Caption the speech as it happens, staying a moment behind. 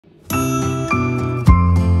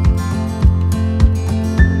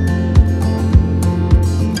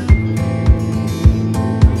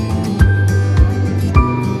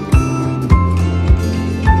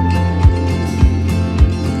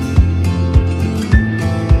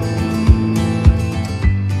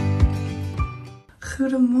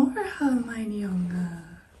Goedemorgen, mijn jongen.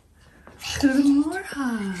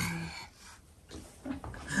 Goedemorgen.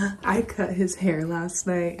 I cut his hair last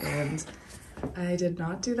night and I did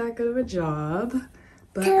not do that good of a job,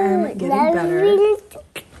 but I'm getting better.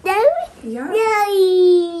 Yeah?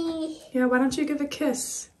 Yeah, why don't you give a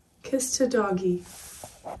kiss? Kiss to doggy.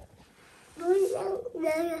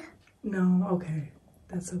 No, okay.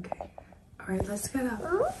 That's okay. All right, let's get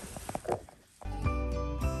up.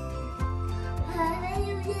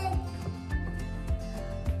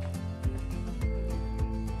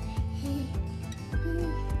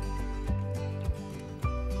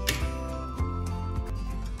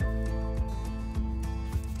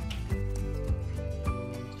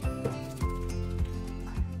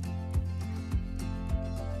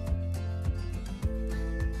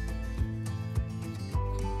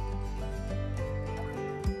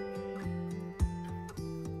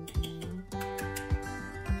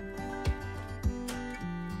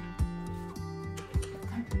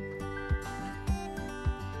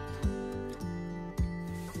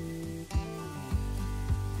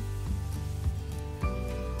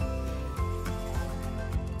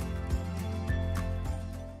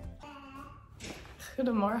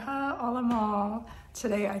 Goedemorgen allemaal.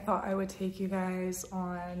 Today I thought I would take you guys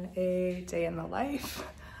on a day in the life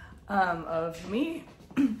of me.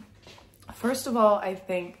 First of all, I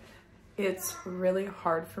think it's really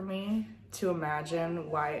hard for me to imagine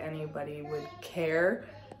why anybody would care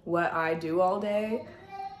what I do all day.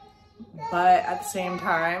 But at the same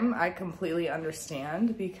time, I completely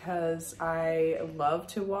understand because I love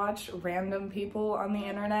to watch random people on the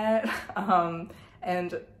internet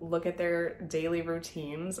and look at their daily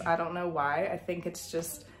routines. I don't know why. I think it's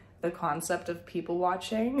just the concept of people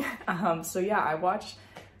watching. So yeah, I watch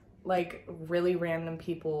like really random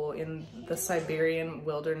people in the Siberian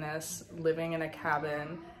wilderness living in a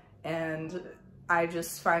cabin, and I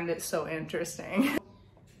just find it so interesting.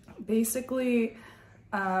 Basically,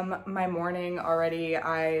 my morning already,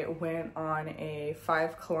 I went on a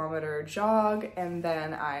 5-kilometer jog, and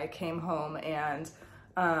then I came home and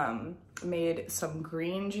made some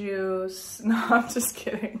green juice. No, I'm just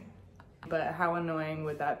kidding. But how annoying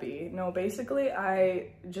would that be? No, basically I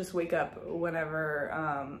just wake up whenever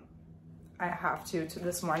I have to.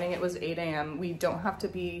 This morning it was 8 a.m. I don't have to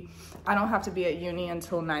be at uni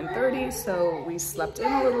until 9:30, so we slept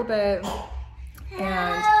in a little bit.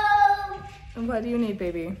 And what do you need,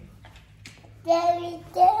 baby?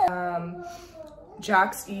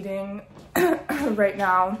 Jack's eating right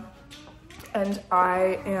now, and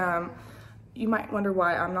I am, you might wonder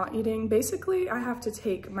why I'm not eating. Basically, I have to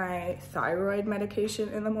take my thyroid medication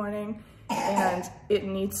in the morning, and it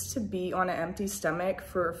needs to be on an empty stomach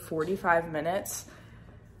for 45 minutes,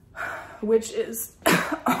 which is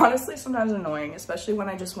honestly sometimes annoying, especially when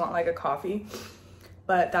I just want like a coffee.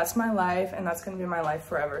 But that's my life, and that's gonna be my life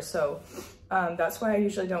forever. So that's why I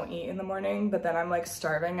usually don't eat in the morning, but then I'm like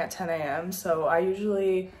starving at 10 a.m. So I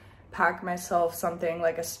usually pack myself something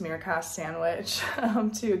like a Smeerkaas sandwich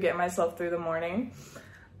to get myself through the morning.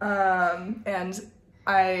 And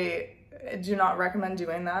I do not recommend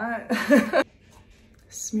doing that.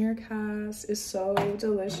 Smeerkaas is so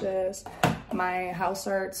delicious. My house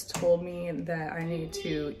arts told me that I need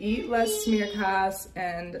to eat less Smeerkaas,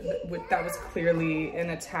 and that was clearly an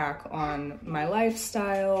attack on my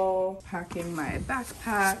lifestyle. Packing my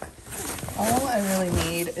backpack. All I really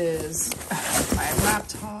need is my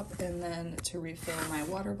laptop and then to refill my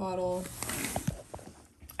water bottle.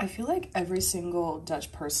 I feel like every single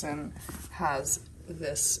Dutch person has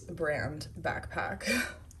this brand backpack.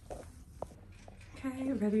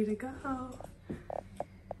 Okay, ready to go.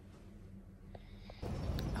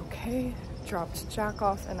 Okay, dropped Jack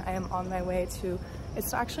off and I am on my way to,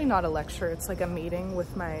 it's actually not a lecture, it's like a meeting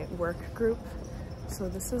with my work group. So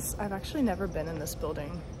this is, I've actually never been in this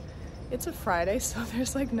building. It's a Friday, so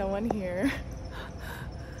there's like no one here.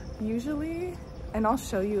 Usually, and I'll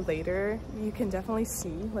show you later, you can definitely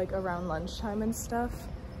see like around lunchtime and stuff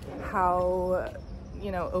how,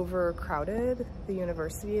 you know, overcrowded the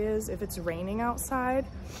university is. If it's raining outside,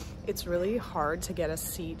 it's really hard to get a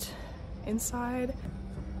seat inside.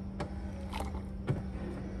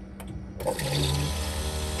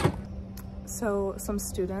 So some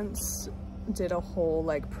students did a whole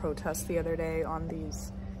like protest the other day on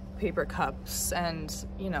these paper cups, and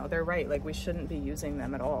you know, they're right, like we shouldn't be using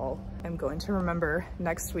them at all. I'm going to remember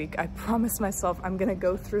next week, I promise myself I'm gonna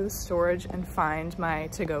go through the storage and find my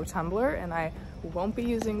to-go tumbler, and I won't be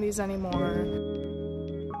using these anymore.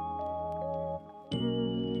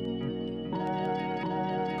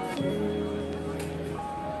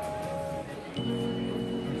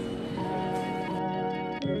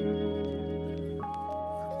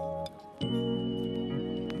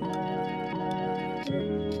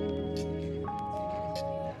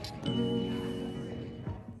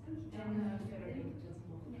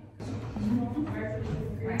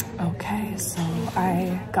 Okay, so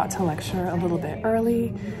I got to lecture a little bit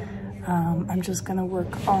early. I'm just gonna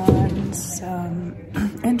work on some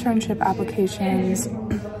internship applications.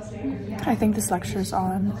 I think this lecture's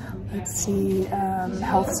on, let's see,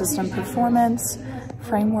 health system performance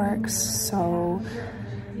frameworks. So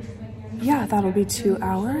yeah, that'll be 2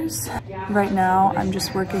 hours. Right now, I'm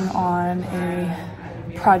just working on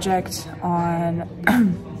a project on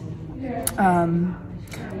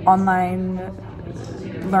online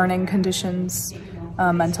learning conditions,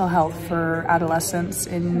 mental health for adolescents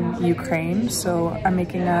in Ukraine. So I'm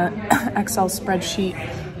making an Excel spreadsheet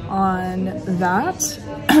on that.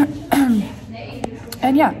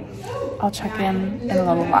 And yeah, I'll check in a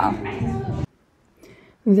little while.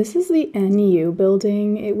 This is the NU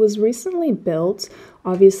building. It was recently built.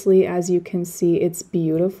 Obviously, as you can see, it's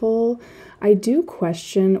beautiful. I do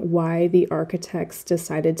question why the architects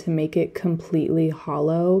decided to make it completely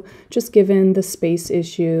hollow, just given the space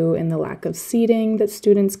issue and the lack of seating that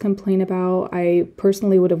students complain about. I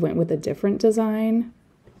personally would have went with a different design.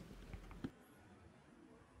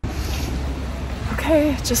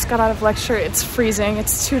 Okay, just got out of lecture. It's freezing.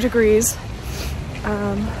 It's 2 degrees.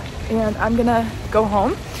 And I'm gonna go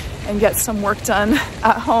home and get some work done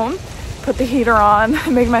at home, put the heater on,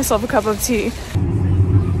 make myself a cup of tea.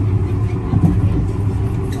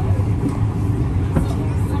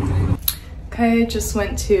 Okay, just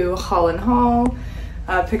went to Holland Hall,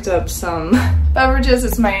 picked up some beverages.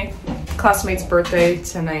 It's my classmate's birthday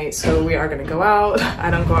tonight, so we are gonna go out. I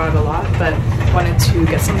don't go out a lot, but wanted to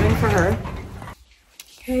get something for her.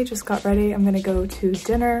 Okay, just got ready. I'm gonna go to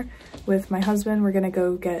dinner with my husband. We're gonna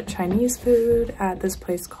go get Chinese food at this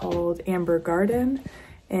place called Amber Garden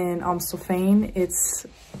in Amstelveen. It's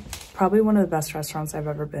probably one of the best restaurants I've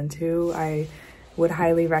ever been to. I would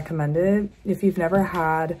highly recommend it. If you've never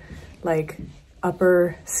had like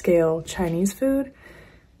upper scale Chinese food,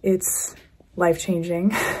 it's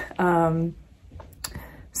life-changing.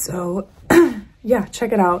 So yeah,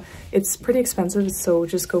 check it out. It's pretty expensive, so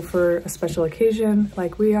just go for a special occasion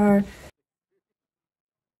like we are.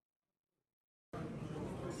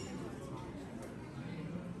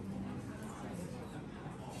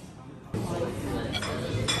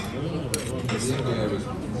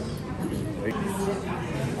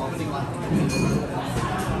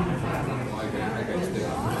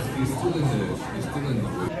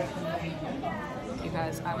 You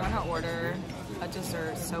guys, I want to order a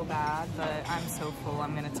dessert so bad, but I'm so full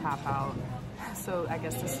I'm gonna tap out. So I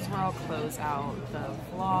guess this is where I'll close out the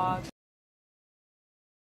vlog.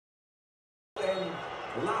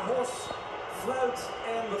 Lagos, fruit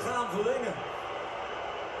en we gaan verlengen.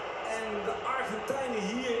 En de Argentijnen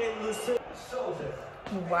hier in de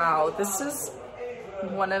Wow, this is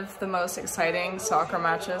one of the most exciting soccer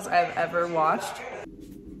matches I've ever watched.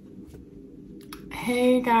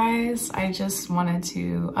 Hey guys, I just wanted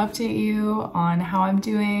to update you on how I'm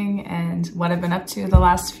doing and what I've been up to the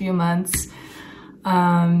last few months.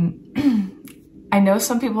 I know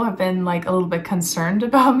some people have been like a little bit concerned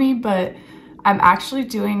about me, but I'm actually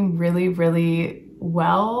doing really, really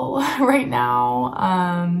well right now.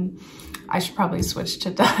 I should probably switch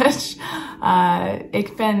to Dutch.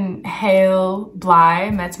 Ik ben heel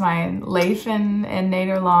blij met mijn leven in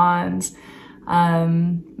Nederland.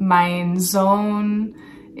 Mijn zoon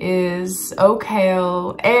is ook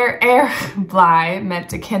heel erg blij met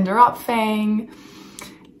de kinderopvang.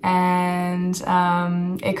 En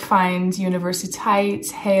ik vind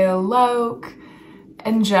universiteit heel leuk.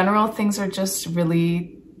 In general, things are just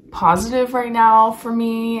really positive right now for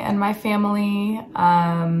me and my family.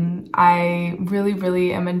 I really,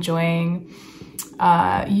 really am enjoying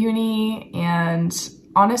uni, and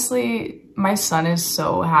honestly, my son is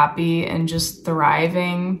so happy and just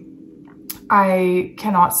thriving. I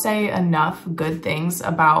cannot say enough good things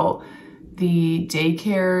about the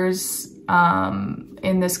daycares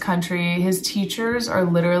in this country. His teachers are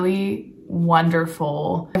literally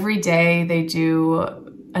wonderful. Every day they do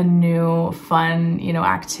a new fun,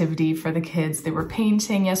 activity for the kids. They were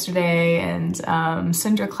painting yesterday, and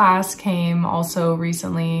cinder class came also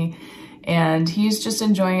recently, and he's just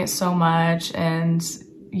enjoying it so much. And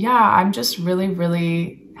yeah, I'm just really,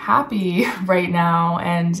 really happy right now.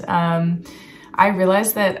 And I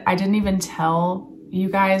realized that I didn't even tell you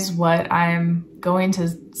guys what I'm going to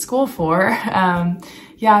school for.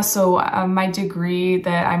 Yeah, so my degree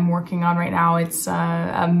that I'm working on right now, it's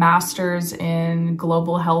a master's in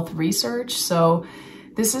global health research. So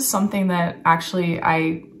this is something that actually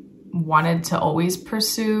I wanted to always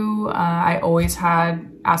pursue. I always had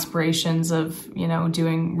aspirations of,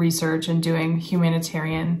 doing research and doing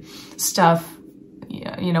humanitarian stuff,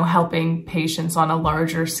 helping patients on a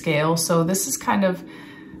larger scale. So this is kind of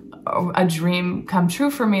a dream come true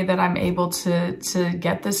for me that I'm able to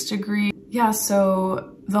get this degree. Yeah,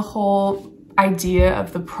 so the whole idea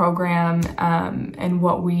of the program and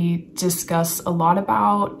what we discuss a lot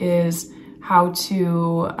about is how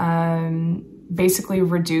to basically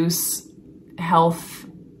reduce health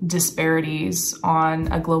disparities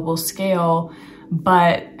on a global scale,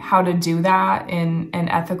 but how to do that in an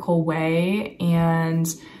ethical way,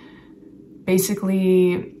 and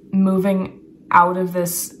basically moving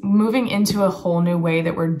into a whole new way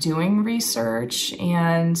that we're doing research.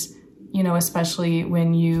 And you know, especially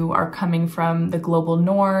when you are coming from the global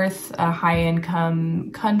north, a high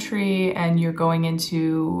income country, and you're going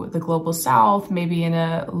into the global south, maybe in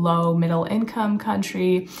a low middle income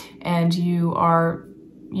country, and you are,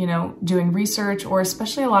 you know, doing research, or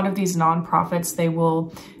especially a lot of these nonprofits, they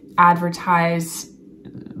will advertise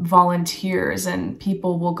volunteers and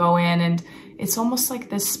people will go in, and it's almost like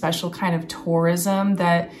this special kind of tourism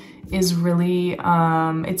that is really,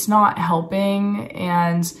 it's not helping,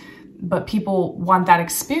 but people want that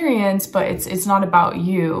experience, but it's not about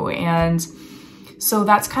you. And so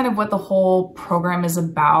that's kind of what the whole program is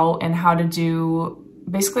about, and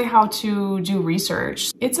basically how to do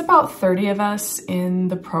research. It's about 30 of us in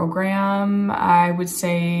the program. I would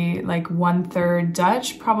say like 1/3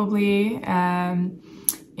 Dutch probably.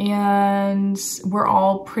 And we're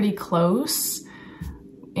all pretty close.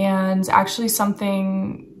 And actually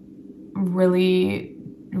something really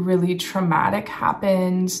traumatic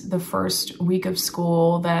happened the first week of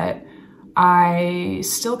school that I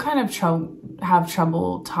still kind of have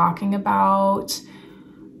trouble talking about,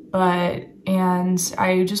 and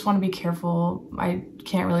I just want to be careful. I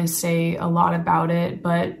can't really say a lot about it,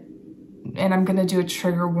 and I'm going to do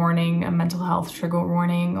a mental health trigger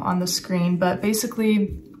warning on the screen. But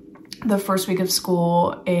basically the first week of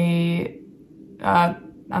school, a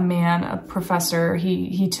professor,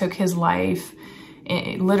 he took his life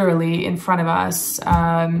literally in front of us.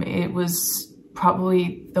 It was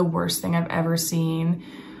probably the worst thing I've ever seen.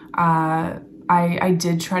 I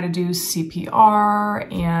did try to do CPR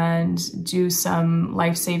and do some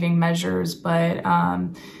life-saving measures, but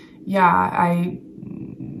yeah, I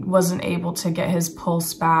wasn't able to get his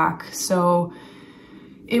pulse back. So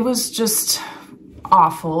it was just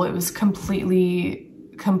awful. It was completely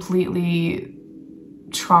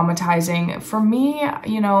traumatizing for me.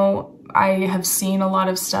 You know, I have seen a lot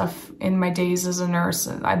of stuff in my days as a nurse.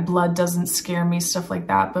 Blood doesn't scare me, stuff like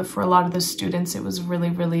that. But for a lot of the students, it was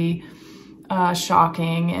really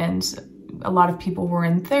shocking. And a lot of people were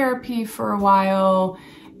in therapy for a while.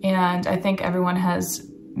 And I think everyone has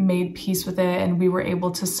made peace with it. And we were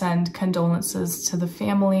able to send condolences to the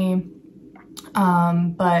family.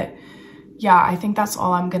 But yeah, I think that's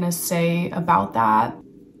all I'm going to say about that.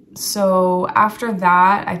 So after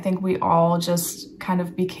that, I think we all just kind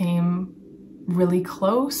of became really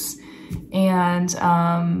close. And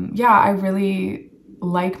yeah, I really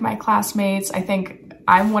like my classmates. I think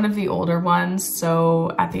I'm one of the older ones.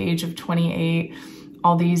 So at the age of 28,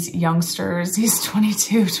 all these youngsters, these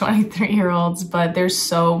 22, 23-year-olds, but they're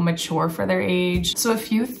so mature for their age. So a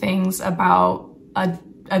few things about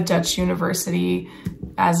a Dutch university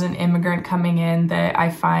as an immigrant coming in that I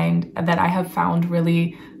have found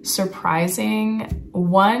really surprising.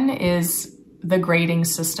 One is the grading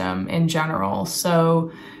system in general.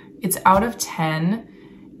 So it's out of 10,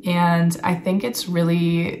 and I think it's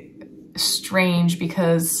really strange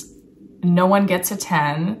because no one gets a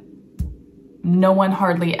 10, no one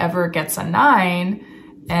hardly ever gets a 9,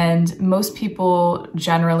 and most people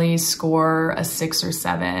generally score a 6 or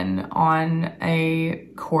 7 on a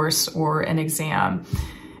course or an exam.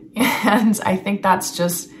 And I think that's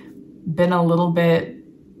just been a little bit,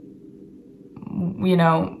 you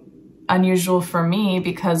know, unusual for me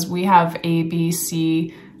because we have A, B,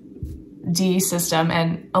 C, D system,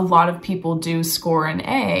 and a lot of people do score an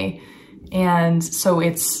A. And so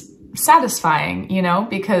it's satisfying, you know,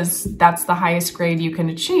 because that's the highest grade you can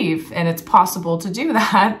achieve, and it's possible to do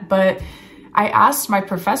that. But I asked my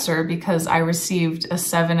professor because I received a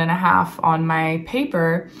 7.5 on my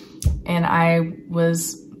paper, and I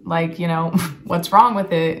was like, you know, what's wrong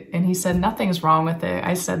with it? And he said, nothing's wrong with it.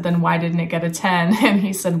 I said, then why didn't it get a 10? And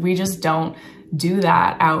he said, we just don't do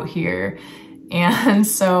that out here. And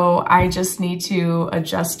so I just need to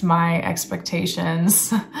adjust my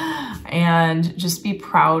expectations and just be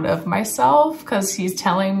proud of myself because he's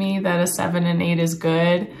telling me that a 7 and 8 is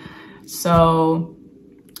good. So,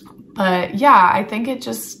 but yeah, I think it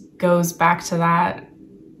just goes back to that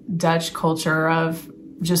Dutch culture of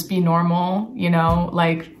just be normal, you know,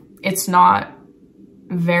 like it's not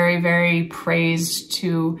very, very praised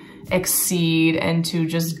to exceed and to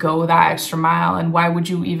just go that extra mile. And why would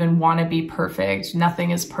you even want to be perfect?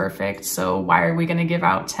 Nothing is perfect. So why are we going to give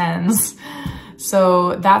out 10s?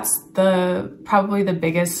 So that's probably the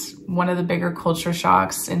biggest, one of the bigger culture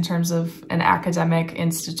shocks in terms of an academic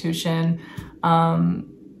institution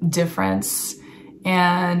difference.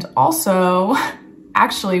 And also,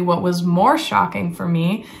 actually, what was more shocking for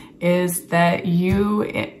me is that you,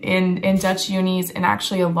 in Dutch unis and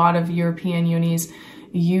actually a lot of European unis,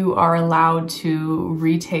 you are allowed to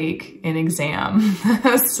retake an exam.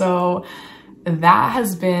 So that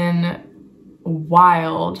has been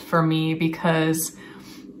wild for me because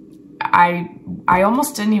I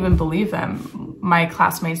almost didn't even believe them. My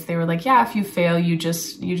classmates, they were like, yeah, if you fail, you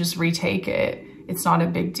just retake it. It's not a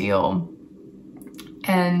big deal.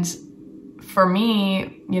 And for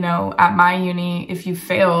me, you know, at my uni, if you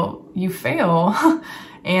fail, you fail.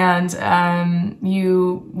 And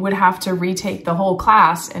you would have to retake the whole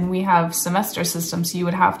class, and we have semester systems, so you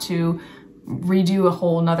would have to redo a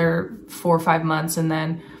whole another 4 or 5 months and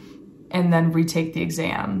then retake the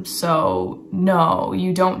exam. So no,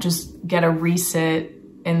 you don't just get a resit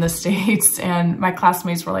in the States. And my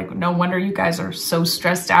classmates were like, no wonder you guys are so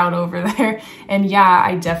stressed out over there. And yeah,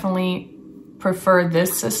 I definitely prefer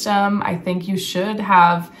this system. I think you should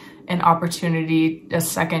have an opportunity, a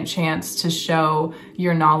second chance to show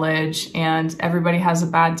your knowledge, and everybody has a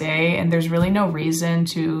bad day and there's really no reason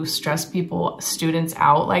to stress students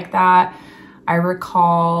out like that. I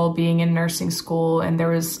recall being in nursing school and there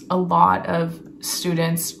was a lot of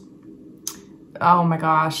students, oh my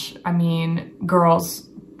gosh, I mean, girls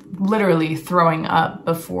literally throwing up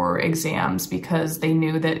before exams because they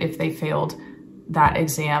knew that if they failed that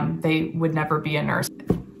exam, they would never be a nurse.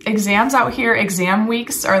 Exams out here, exam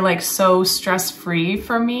weeks are like so stress-free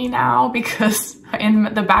for me now because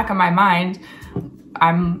in the back of my mind,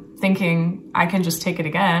 I'm thinking I can just take it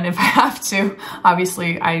again if I have to.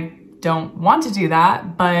 Obviously, I don't want to do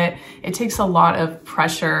that, but it takes a lot of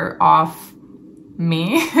pressure off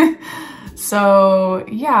me. So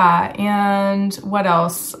yeah, and what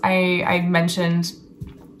else? I mentioned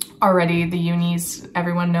already, the unis,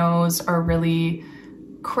 everyone knows, are really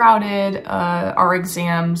crowded. Our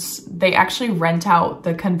exams, they actually rent out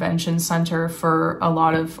the convention center for a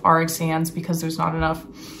lot of our exams because there's not enough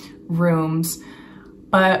rooms.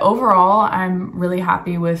 But overall, I'm really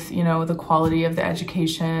happy with, you know, the quality of the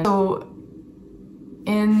education. So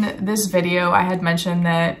in this video, I had mentioned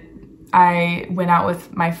that I went out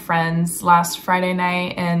with my friends last Friday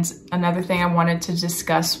night, and another thing I wanted to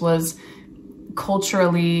discuss was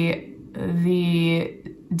culturally the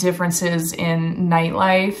differences in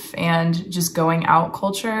nightlife and just going out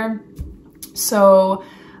culture. So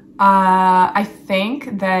I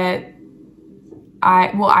think that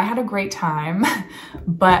I had a great time,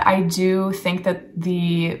 but I do think that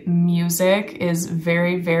the music is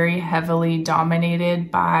very, very heavily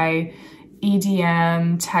dominated by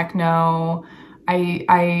EDM, techno.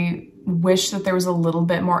 I wish that there was a little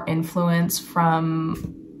bit more influence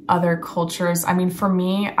from other cultures. I mean, for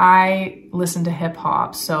me, I listen to hip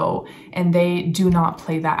hop, and they do not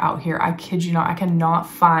play that out here. I kid you not, I cannot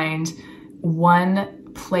find one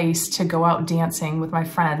place to go out dancing with my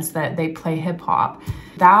friends that they play hip hop.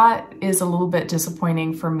 That is a little bit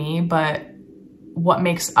disappointing for me, but what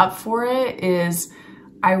makes up for it is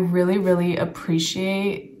I really, really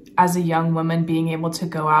appreciate, as a young woman, being able to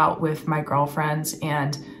go out with my girlfriends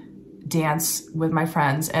and dance with my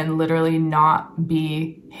friends and literally not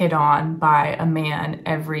be hit on by a man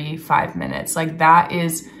every 5 minutes. Like, that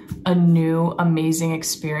is a new, amazing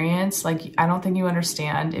experience. Like, I don't think you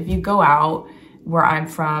understand. If you go out where I'm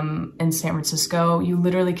from in San Francisco, you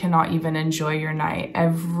literally cannot even enjoy your night.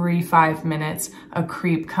 Every 5 minutes, a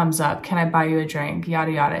creep comes up. Can I buy you a drink?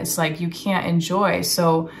 Yada, yada. It's like, you can't enjoy.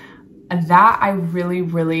 So that I really,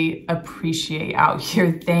 really appreciate out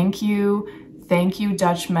here. Thank you. Thank you,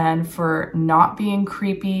 Dutch men, for not being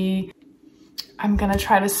creepy. I'm gonna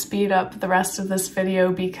try to speed up the rest of this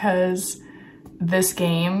video because this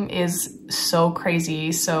game is so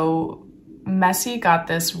crazy. So Messi got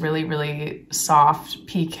this really, really soft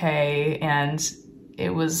PK, and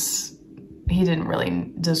he didn't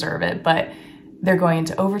really deserve it, but they're going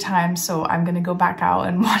into overtime, so I'm gonna go back out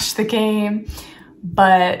and watch the game.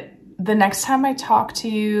 But the next time I talk to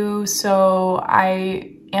you, so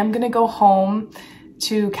I am gonna go home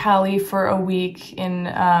to Cali for a week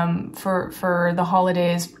for the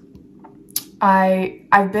holidays.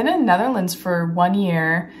 I've been in Netherlands for 1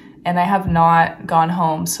 year and I have not gone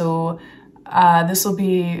home, so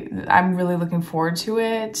I'm really looking forward to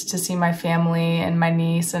it, to see my family and my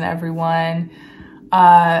niece and everyone.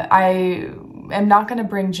 I am not going to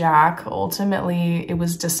bring Jack. Ultimately, it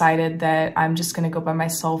was decided that I'm just going to go by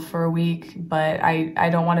myself for a week, but I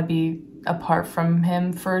don't want to be apart from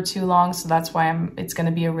him for too long, so that's why it's going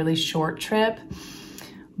to be a really short trip.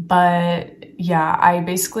 But yeah, I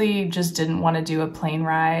basically just didn't want to do a plane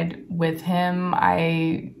ride with him.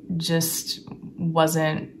 I just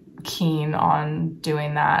wasn't keen on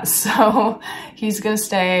doing that. So he's gonna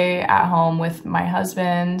stay at home with my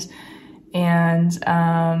husband, and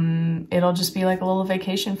it'll just be like a little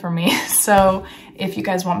vacation for me. So if you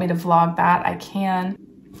guys want me to vlog that, I can.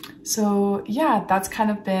 So yeah, that's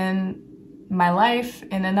kind of been my life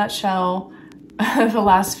in a nutshell the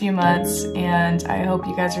last few months, and I hope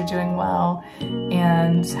you guys are doing well,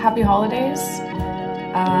 and happy holidays.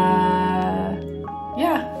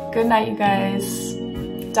 Yeah, good night, you guys.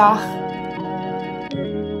 Dag.